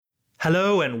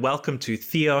Hello and welcome to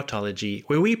Theotology,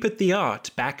 where we put the art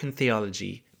back in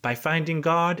theology by finding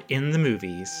God in the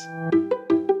movies.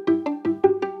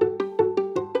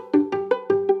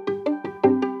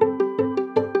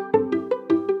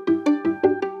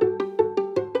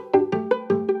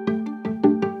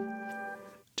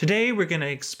 Today we're going to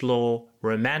explore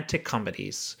romantic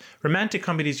comedies. Romantic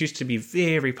comedies used to be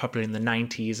very popular in the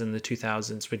 90s and the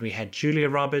 2000s when we had Julia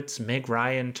Roberts, Meg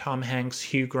Ryan, Tom Hanks,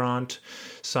 Hugh Grant,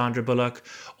 Sandra Bullock,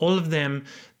 all of them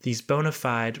these bona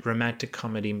fide romantic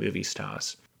comedy movie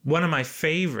stars. One of my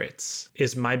favorites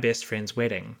is My Best Friend's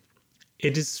Wedding.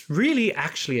 It is really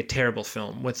actually a terrible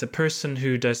film with a person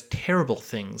who does terrible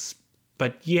things,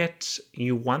 but yet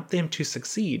you want them to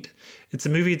succeed. It's a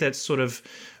movie that's sort of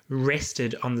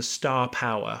rested on the star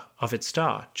power of its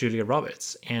star, Julia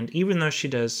Roberts. And even though she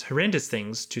does horrendous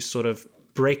things to sort of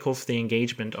break off the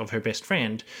engagement of her best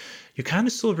friend, you kind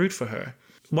of still root for her.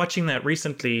 Watching that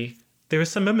recently, there were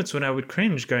some moments when I would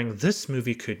cringe going, this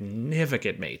movie could never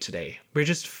get made today. We're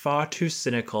just far too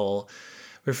cynical.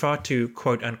 We're far too,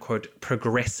 quote unquote,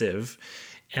 progressive.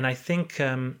 And I think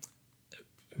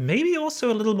maybe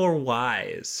also a little more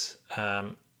wise,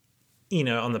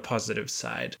 on the positive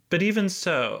side. But even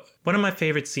so, one of my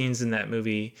favorite scenes in that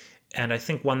movie, and I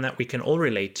think one that we can all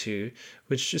relate to,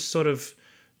 which just sort of,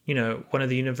 one of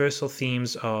the universal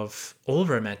themes of all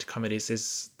romantic comedies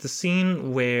is the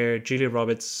scene where Julia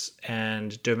Roberts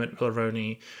and Dermot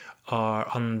Mulroney are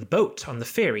on the boat, on the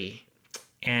ferry,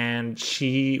 and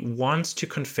she wants to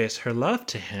confess her love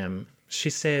to him. She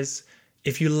says,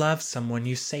 if you love someone,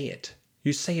 you say it.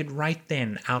 You say it right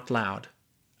then, out loud.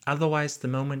 Otherwise, the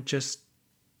moment just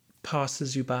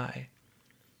passes you by.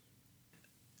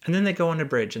 And then they go on a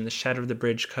bridge, and the shadow of the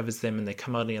bridge covers them, and they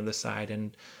come out on the other side,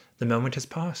 and the moment has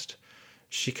passed.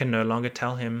 She can no longer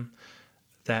tell him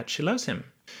that she loves him.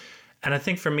 And I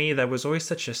think for me, that was always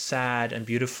such a sad and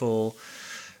beautiful,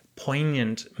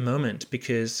 poignant moment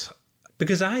because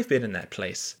I've been in that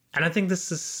place. And I think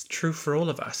this is true for all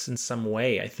of us in some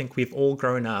way. I think we've all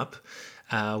grown up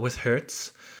with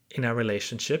hurts in our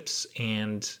relationships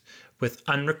and with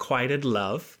unrequited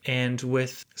love and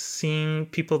with seeing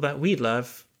people that we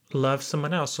love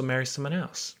someone else or marry someone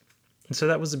else. And so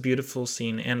that was a beautiful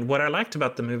scene. And what I liked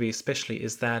about the movie especially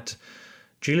is that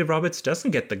Julia Roberts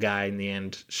doesn't get the guy in the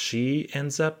end. She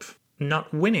ends up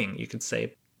not winning, you could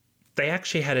say. They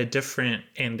actually had a different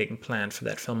ending planned for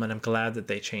that film, and I'm glad that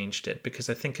they changed it because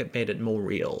I think it made it more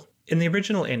real. In the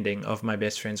original ending of My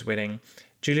Best Friend's Wedding,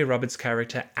 Julia Roberts'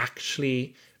 character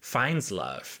actually finds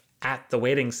love at the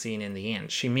wedding scene in the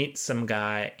end. She meets some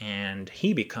guy and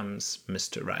he becomes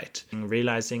Mr. Right,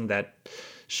 realizing that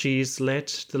she's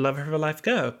let the love of her life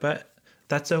go, but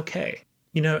that's okay.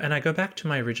 And I go back to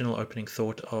my original opening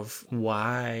thought of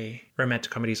why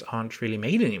romantic comedies aren't really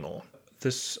made anymore.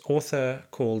 This author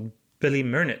called Billy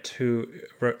Murnett, who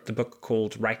wrote the book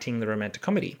called Writing the Romantic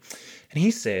Comedy, and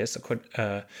he says,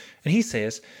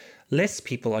 less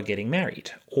people are getting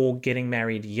married or getting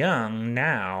married young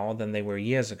now than they were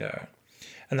years ago.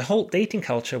 And the whole dating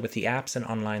culture with the apps and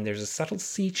online, there's a subtle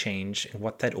sea change in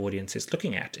what that audience is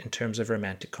looking at in terms of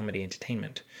romantic comedy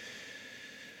entertainment.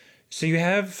 So you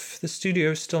have the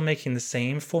studio still making the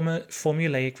same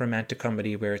formulaic romantic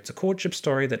comedy where it's a courtship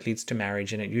story that leads to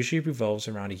marriage, and it usually revolves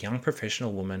around a young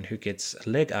professional woman who gets a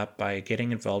leg up by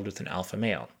getting involved with an alpha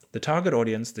male. The target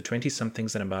audience, the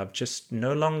 20-somethings and above, just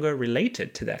no longer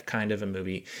related to that kind of a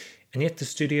movie, and yet the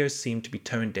studios seem to be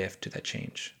tone deaf to that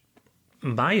change.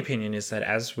 My opinion is that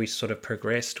as we sort of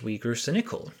progressed, we grew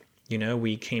cynical.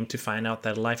 We came to find out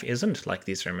that life isn't like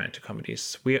these romantic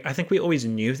comedies. I think we always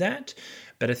knew that,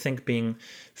 but I think being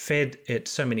fed it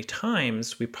so many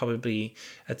times, we probably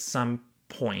at some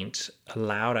point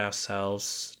allowed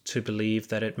ourselves to believe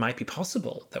that it might be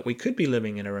possible, that we could be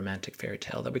living in a romantic fairy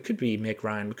tale, that we could be Meg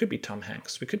Ryan, we could be Tom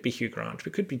Hanks, we could be Hugh Grant,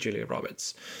 we could be Julia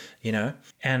Roberts,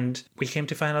 And we came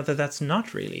to find out that that's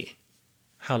not really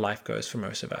how life goes for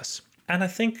most of us. And I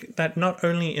think that not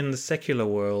only in the secular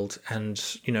world and,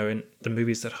 in the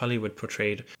movies that Hollywood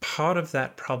portrayed, part of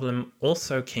that problem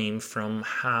also came from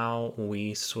how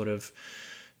we sort of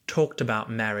talked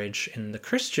about marriage in the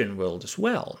Christian world as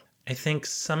well. I think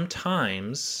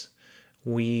sometimes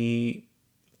we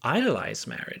idolize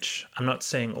marriage. I'm not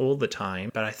saying all the time,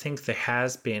 but I think there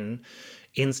has been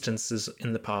instances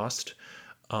in the past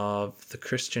of the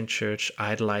Christian church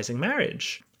idolizing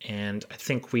marriage. And I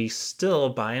think we still,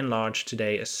 by and large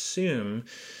today, assume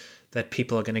that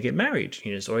people are going to get married.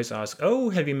 Just always ask,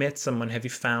 oh, have you met someone? Have you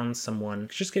found someone?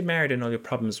 Just get married and all your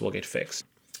problems will get fixed.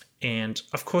 And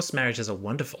of course, marriage is a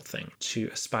wonderful thing to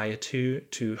aspire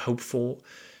to hope for,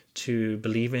 to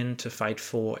believe in, to fight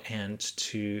for, and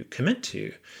to commit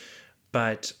to.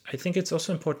 But I think it's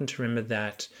also important to remember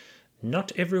that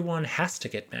not everyone has to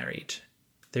get married.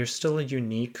 There's still a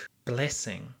unique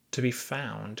blessing to be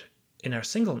found in our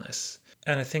singleness.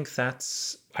 And I think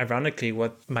that's ironically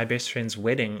what my best friend's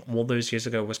wedding all those years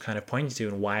ago was kind of pointing to,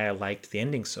 and why I liked the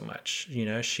ending so much.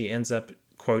 She ends up,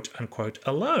 quote unquote,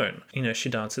 alone. She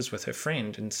dances with her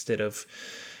friend instead of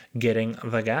getting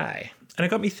the guy. And it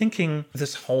got me thinking,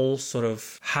 this whole sort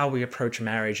of how we approach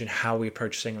marriage and how we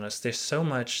approach singleness, there's so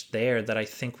much there that I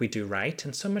think we do right,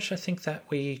 and so much I think that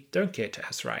we don't get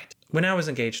as right. When I was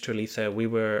engaged to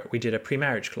Aletha, we did a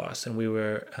pre-marriage class, and we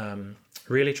were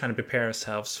really trying to prepare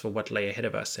ourselves for what lay ahead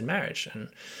of us in marriage. And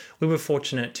we were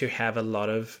fortunate to have a lot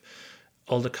of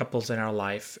older couples in our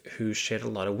life who shared a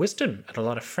lot of wisdom, and a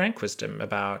lot of frank wisdom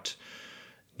about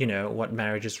what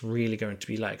marriage is really going to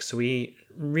be like. So we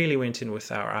really went in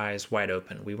with our eyes wide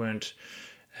open. We weren't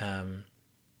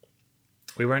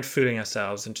fooling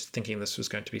ourselves into thinking this was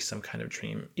going to be some kind of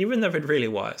dream, even though it really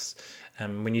was.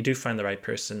 When you do find the right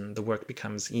person, the work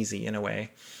becomes easy in a way,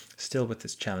 still with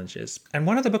its challenges. And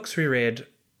one of the books we read,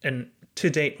 and to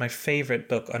date my favorite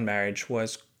book on marriage,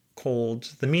 was called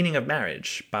The Meaning of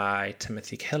Marriage by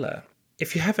Timothy Keller.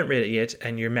 If you haven't read it yet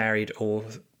and you're married or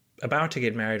about to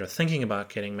get married or thinking about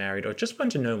getting married, or just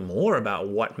want to know more about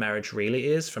what marriage really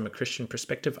is from a Christian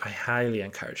perspective, I highly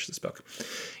encourage this book.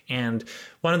 And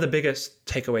one of the biggest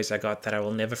takeaways I got that I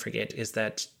will never forget is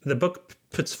that the book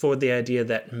puts forward the idea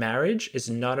that marriage is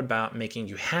not about making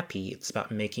you happy, it's about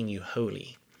making you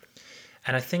holy.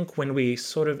 And I think when we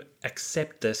sort of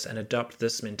accept this and adopt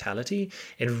this mentality,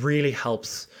 it really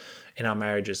helps in our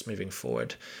marriages moving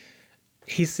forward.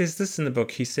 He says this in the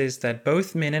book. He says that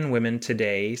both men and women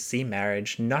today see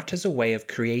marriage not as a way of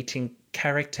creating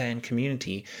character and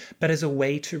community, but as a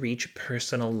way to reach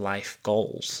personal life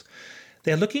goals.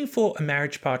 They're looking for a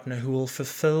marriage partner who will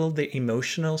fulfill their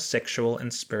emotional, sexual,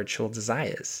 and spiritual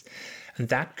desires. And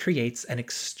that creates an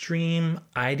extreme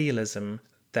idealism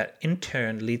that in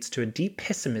turn leads to a deep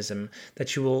pessimism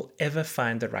that you will ever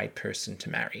find the right person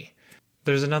to marry.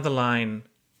 There's another line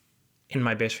in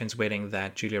my best friend's wedding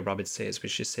that Julia Roberts says,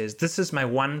 which she says, "This is my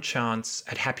one chance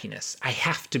at happiness. I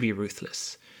have to be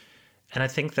ruthless." And I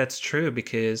think that's true,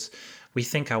 because we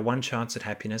think our one chance at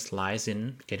happiness lies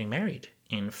in getting married,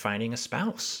 in finding a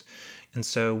spouse. And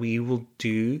so we will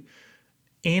do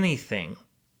anything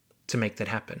to make that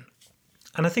happen.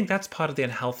 And I think that's part of the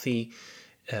unhealthy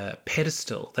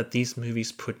pedestal that these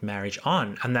movies put marriage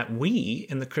on, and that we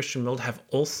in the Christian world have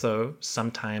also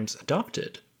sometimes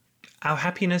adopted. Our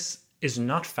happiness is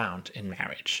not found in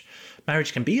marriage.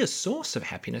 Marriage can be a source of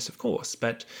happiness, of course,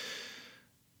 but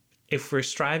if we're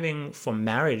striving for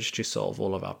marriage to solve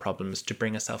all of our problems, to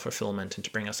bring us self-fulfillment and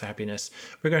to bring us happiness,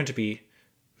 we're going to be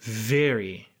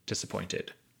very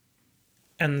disappointed.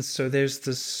 And so there's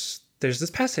this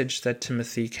passage that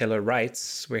Timothy Keller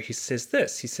writes where he says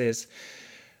this. He says,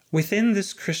 "Within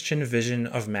this Christian vision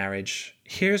of marriage,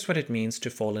 here's what it means to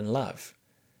fall in love.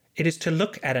 It is to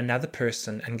look at another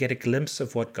person and get a glimpse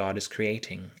of what God is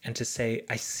creating, and to say,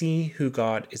 I see who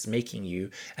God is making you,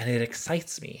 and it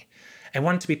excites me. I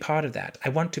want to be part of that. I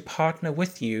want to partner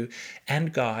with you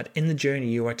and God in the journey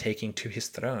you are taking to his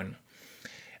throne.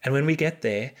 And when we get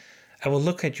there,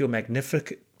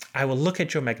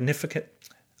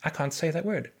 I can't say that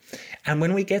word. And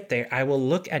when we get there, I will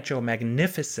look at your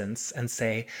magnificence and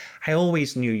say, I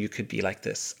always knew you could be like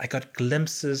this. I got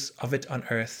glimpses of it on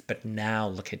earth, but now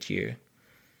look at you."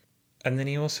 And then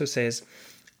he also says,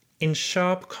 "In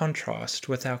sharp contrast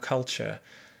with our culture,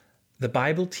 the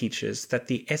Bible teaches that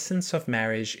the essence of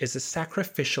marriage is a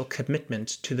sacrificial commitment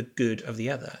to the good of the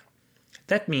other.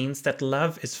 That means that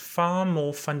love is far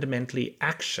more fundamentally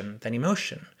action than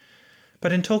emotion.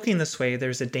 But in talking this way,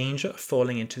 there is a danger of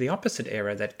falling into the opposite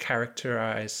error that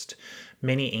characterized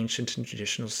many ancient and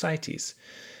traditional societies.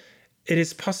 It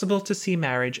is possible to see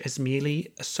marriage as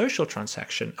merely a social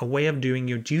transaction, a way of doing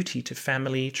your duty to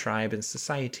family, tribe, and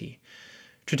society.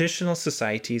 Traditional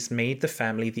societies made the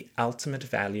family the ultimate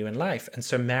value in life, and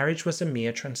so marriage was a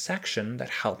mere transaction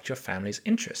that helped your family's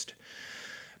interest.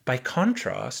 By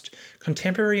contrast,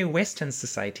 contemporary Western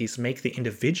societies make the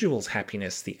individual's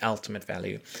happiness the ultimate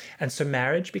value, and so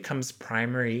marriage becomes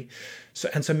primarily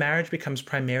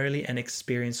an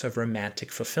experience of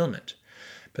romantic fulfillment.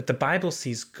 But the Bible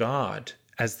sees God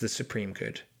as the supreme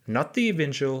good, not the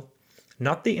individual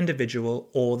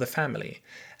or the family,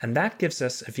 and that gives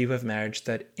us a view of marriage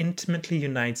that intimately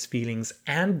unites feelings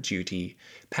and duty,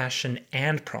 passion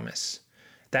and promise.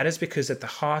 That is because at the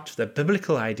heart of the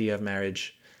biblical idea of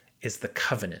marriage is the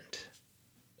covenant.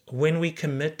 When we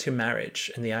commit to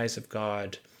marriage in the eyes of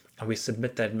God, and we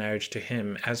submit that marriage to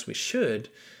him as we should,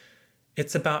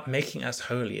 It's about making us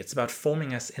holy. It's about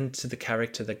forming us into the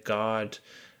character that God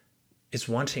is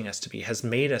wanting us to be, has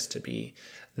made us to be,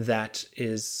 that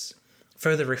is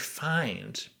further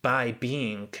refined by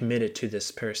being committed to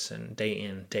this person day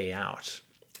in, day out.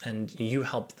 And you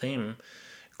help them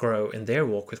grow in their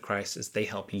walk with Christ as they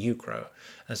help you grow.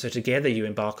 And so together you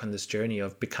embark on this journey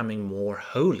of becoming more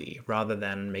holy rather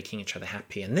than making each other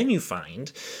happy. And then you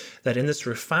find that in this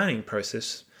refining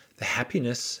process, the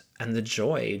happiness and the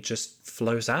joy just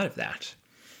flows out of that.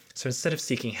 So instead of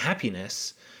seeking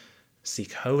happiness,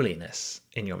 seek holiness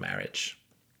in your marriage.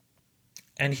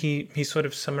 And he sort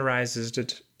of summarizes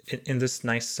it in this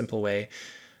nice, simple way.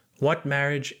 What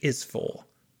marriage is for.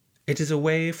 It is a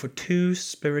way for two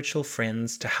spiritual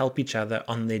friends to help each other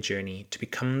on their journey to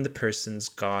become the persons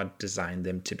God designed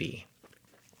them to be.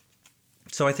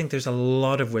 So I think there's a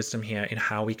lot of wisdom here in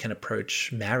how we can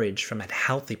approach marriage from a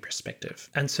healthy perspective.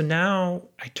 And so now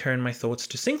I turn my thoughts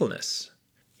to singleness.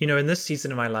 You know, in this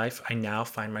season of my life, I now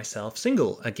find myself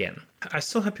single again. I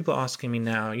still have people asking me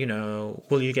now, you know,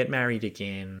 will you get married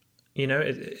again? You know,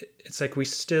 it's like we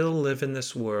still live in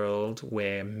this world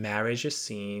where marriage is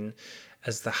seen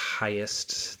as the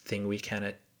highest thing we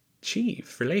can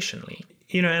achieve relationally.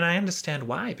 You know, and I understand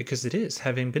why, because it is.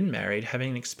 Having been married,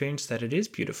 having experienced that, it is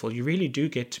beautiful. You really do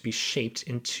get to be shaped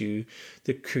into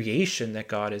the creation that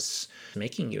God is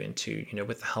making you into, you know,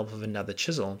 with the help of another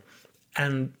chisel.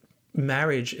 And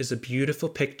marriage is a beautiful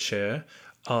picture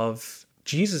of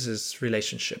Jesus's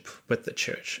relationship with the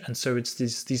church. And so it's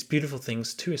these beautiful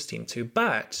things to esteem to.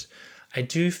 But I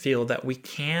do feel that we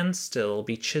can still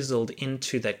be chiseled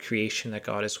into that creation that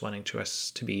God is wanting to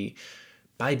us to be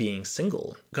by being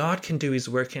single. God can do his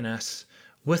work in us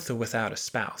with or without a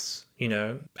spouse. You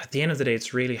know, at the end of the day,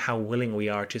 it's really how willing we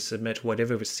are to submit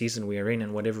whatever season we are in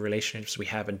and whatever relationships we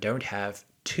have and don't have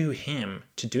to him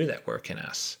to do that work in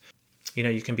us. You know,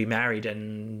 you can be married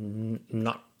and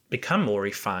not become more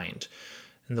refined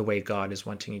in the way God is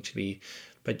wanting you to be,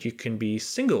 but you can be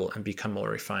single and become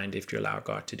more refined if you allow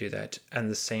God to do that. And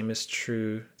the same is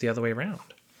true the other way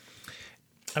around.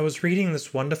 I was reading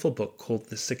this wonderful book called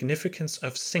The Significance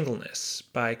of Singleness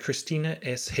by Christina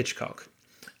S. Hitchcock.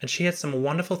 And she had some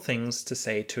wonderful things to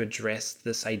say to address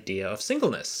this idea of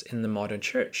singleness in the modern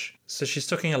church. So she's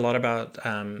talking a lot about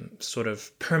sort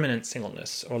of permanent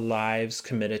singleness or lives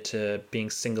committed to being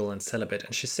single and celibate.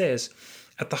 And she says,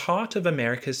 at the heart of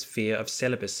America's fear of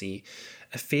celibacy,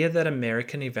 a fear that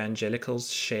American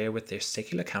evangelicals share with their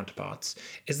secular counterparts,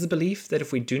 is the belief that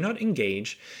if we do not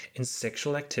engage in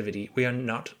sexual activity, we are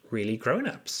not really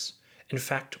grown-ups. In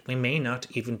fact, we may not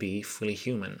even be fully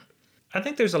human. I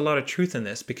think there's a lot of truth in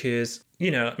this because,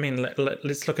 you know, I mean,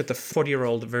 let's look at the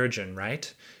 40-year-old virgin,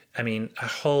 right? I mean, a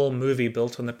whole movie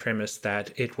built on the premise that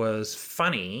it was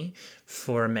funny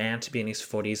for a man to be in his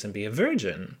 40s and be a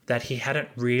virgin, that he hadn't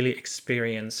really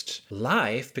experienced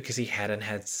life because he hadn't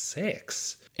had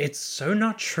sex. It's so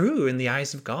not true in the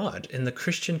eyes of God. In the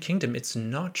Christian kingdom, it's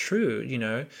not true, you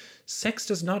know. Sex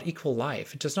does not equal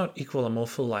life. It does not equal a more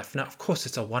full life. Now, of course,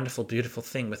 it's a wonderful, beautiful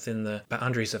thing within the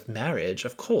boundaries of marriage,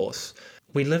 of course.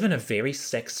 We live in a very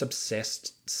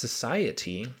sex-obsessed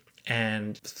society,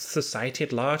 and society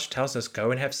at large tells us, go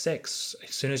and have sex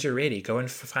as soon as you're ready. Go and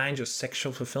find your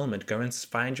sexual fulfillment. Go and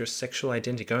find your sexual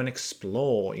identity. Go and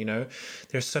explore, you know.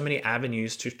 There's so many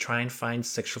avenues to try and find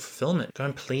sexual fulfillment. Go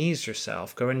and please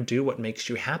yourself. Go and do what makes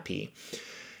you happy.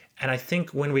 And I think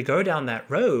when we go down that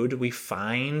road, we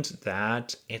find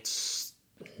that it's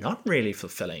not really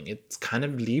fulfilling. It kind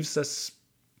of leaves us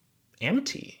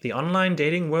empty. The online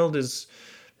dating world is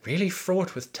really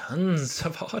fraught with tons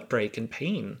of heartbreak and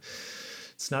pain.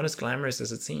 It's not as glamorous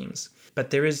as it seems. But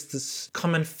there is this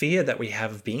common fear that we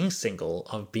have of being single,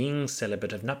 of being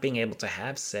celibate, of not being able to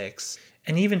have sex.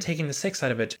 And even taking the sex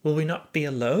out of it, will we not be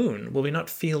alone? Will we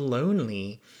not feel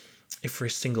lonely if we're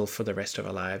single for the rest of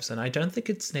our lives? And I don't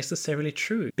think it's necessarily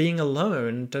true. Being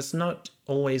alone does not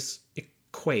always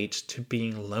equate to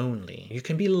being lonely. You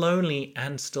can be lonely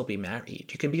and still be married.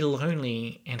 You can be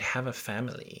lonely and have a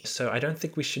family. So I don't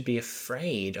think we should be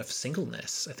afraid of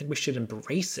singleness. I think we should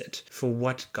embrace it for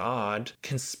what God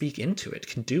can speak into it,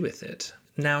 can do with it.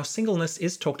 Now, singleness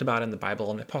is talked about in the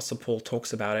Bible, and Apostle Paul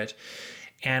talks about it.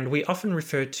 And we often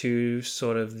refer to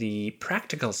sort of the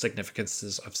practical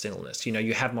significances of singleness. You know,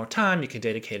 you have more time, you can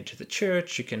dedicate it to the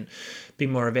church, you can be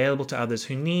more available to others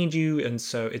who need you. And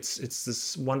so it's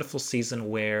this wonderful season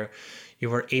where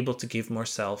you are able to give more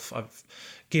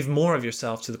of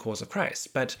yourself to the cause of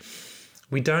Christ. But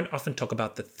we don't often talk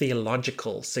about the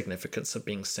theological significance of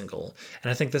being single.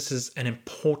 And I think this is an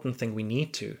important thing we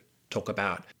need to talk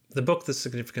about. The book, The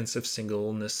Significance of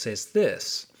Singleness, says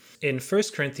this: In 1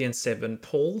 Corinthians 7,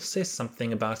 Paul says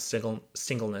something about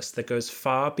singleness that goes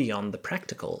far beyond the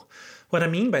practical. What I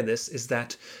mean by this is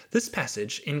that this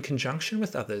passage, in conjunction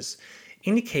with others,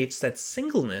 indicates that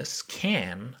singleness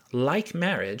can, like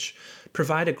marriage,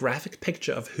 provide a graphic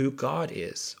picture of who God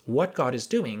is, what God is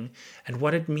doing, and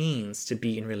what it means to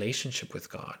be in relationship with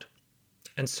God.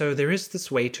 And so there is this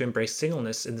way to embrace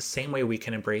singleness in the same way we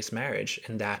can embrace marriage,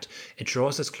 in that it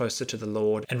draws us closer to the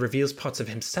Lord and reveals parts of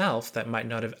himself that might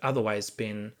not have otherwise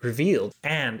been revealed.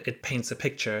 And it paints a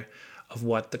picture of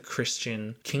what the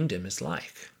Christian kingdom is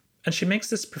like. And she makes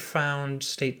this profound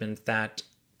statement that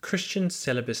Christian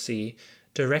celibacy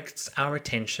directs our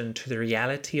attention to the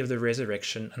reality of the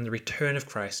resurrection and the return of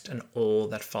Christ and all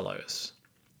that follows.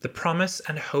 The promise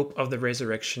and hope of the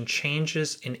resurrection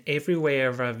changes in every way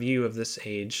of our view of this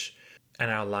age and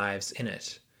our lives in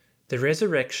it. The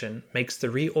resurrection makes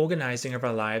the reorganizing of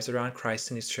our lives around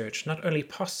Christ and his church not only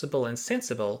possible and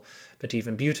sensible, but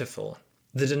even beautiful.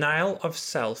 The denial of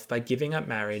self by giving up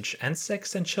marriage and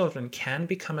sex and children can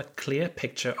become a clear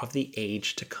picture of the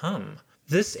age to come.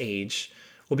 This age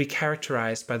will be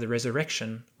characterized by the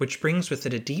resurrection, which brings with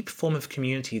it a deep form of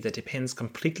community that depends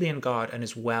completely on God and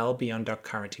is well beyond our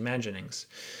current imaginings.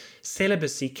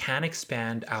 Celibacy can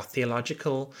expand our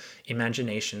theological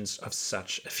imaginations of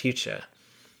such a future.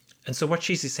 And so what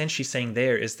she's essentially saying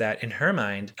there is that in her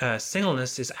mind,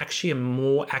 singleness is actually a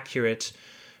more accurate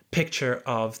picture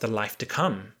of the life to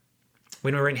come.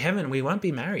 When we're in heaven, we won't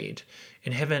be married.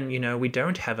 In heaven, we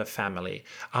don't have a family.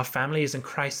 Our family is in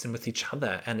Christ and with each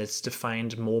other, and it's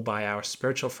defined more by our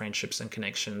spiritual friendships and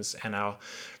connections and our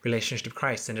relationship to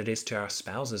Christ than it is to our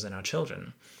spouses and our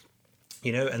children.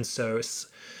 And so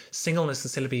singleness and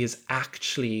celibacy is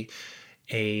actually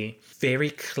a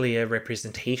very clear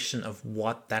representation of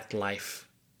what that life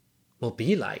will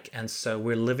be like. And so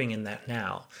we're living in that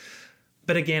now.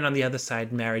 But again, on the other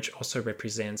side, marriage also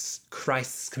represents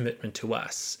Christ's commitment to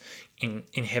us. In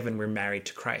heaven, we're married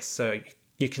to Christ. So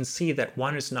you can see that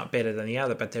one is not better than the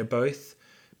other, but they're both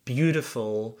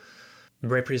beautiful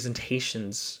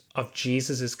representations of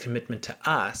Jesus's commitment to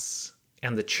us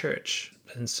and the church.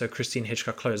 And so Christine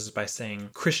Hitchcock closes by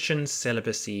saying, Christian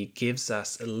celibacy gives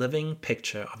us a living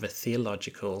picture of a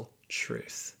theological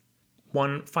truth.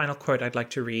 One final quote I'd like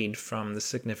to read from The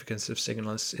Significance of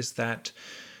Singleness is that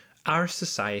our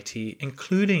society,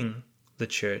 including the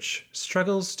church,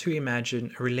 struggles to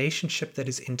imagine a relationship that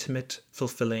is intimate,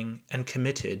 fulfilling, and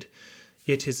committed,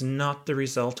 yet is not the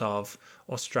result of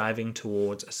or striving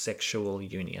towards a sexual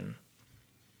union.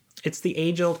 It's the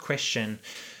age-old question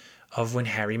of when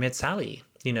Harry met Sally.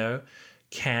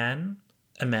 Can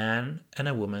a man and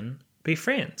a woman be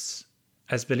friends?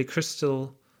 As Billy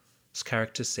Crystal's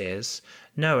character says,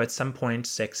 no, at some point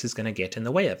sex is going to get in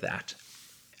the way of that.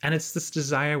 And it's this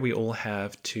desire we all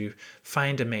have to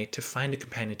find a mate, to find a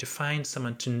companion, to find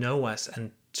someone to know us and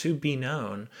to be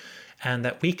known, and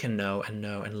that we can know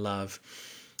and love,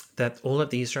 that all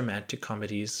of these romantic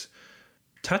comedies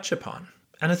touch upon.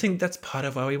 And I think that's part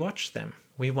of why we watch them.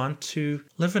 We want to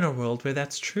live in a world where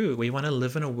that's true. We want to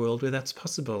live in a world where that's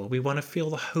possible. We want to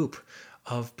feel the hope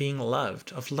of being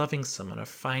loved, of loving someone, of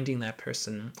finding that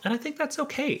person. And I think that's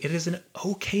okay. It is an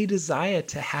okay desire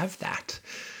to have that.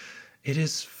 It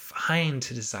is fine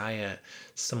to desire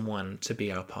someone to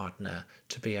be our partner,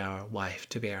 to be our wife,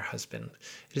 to be our husband.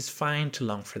 It is fine to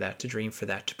long for that, to dream for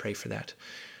that, to pray for that.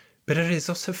 But it is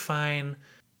also fine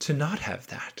to not have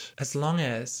that, as long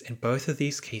as in both of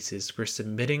these cases we're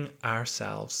submitting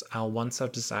ourselves, our wants, our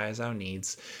desires, our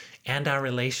needs, and our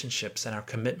relationships and our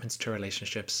commitments to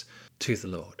relationships to the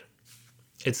Lord.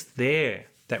 It's there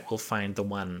that we'll find the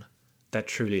one that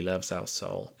truly loves our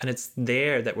soul. And it's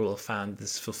there that we will find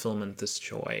this fulfillment, this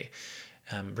joy,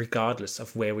 regardless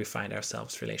of where we find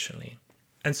ourselves relationally.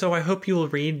 And so I hope you will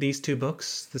read these two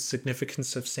books, The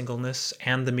Significance of Singleness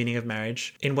and The Meaning of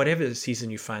Marriage, in whatever season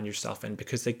you find yourself in,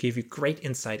 because they give you great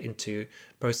insight into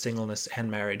both singleness and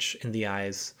marriage in the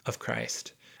eyes of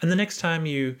Christ. And the next time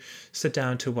you sit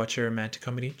down to watch a romantic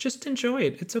comedy, just enjoy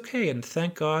it. It's okay. And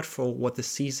thank God for what the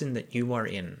season that you are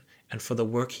in and for the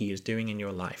work he is doing in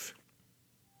your life.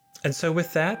 And so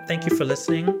with that, thank you for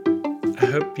listening. I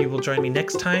hope you will join me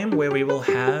next time where we will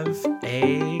have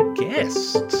a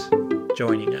guest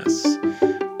joining us.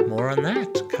 More on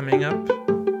that coming up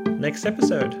next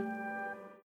episode.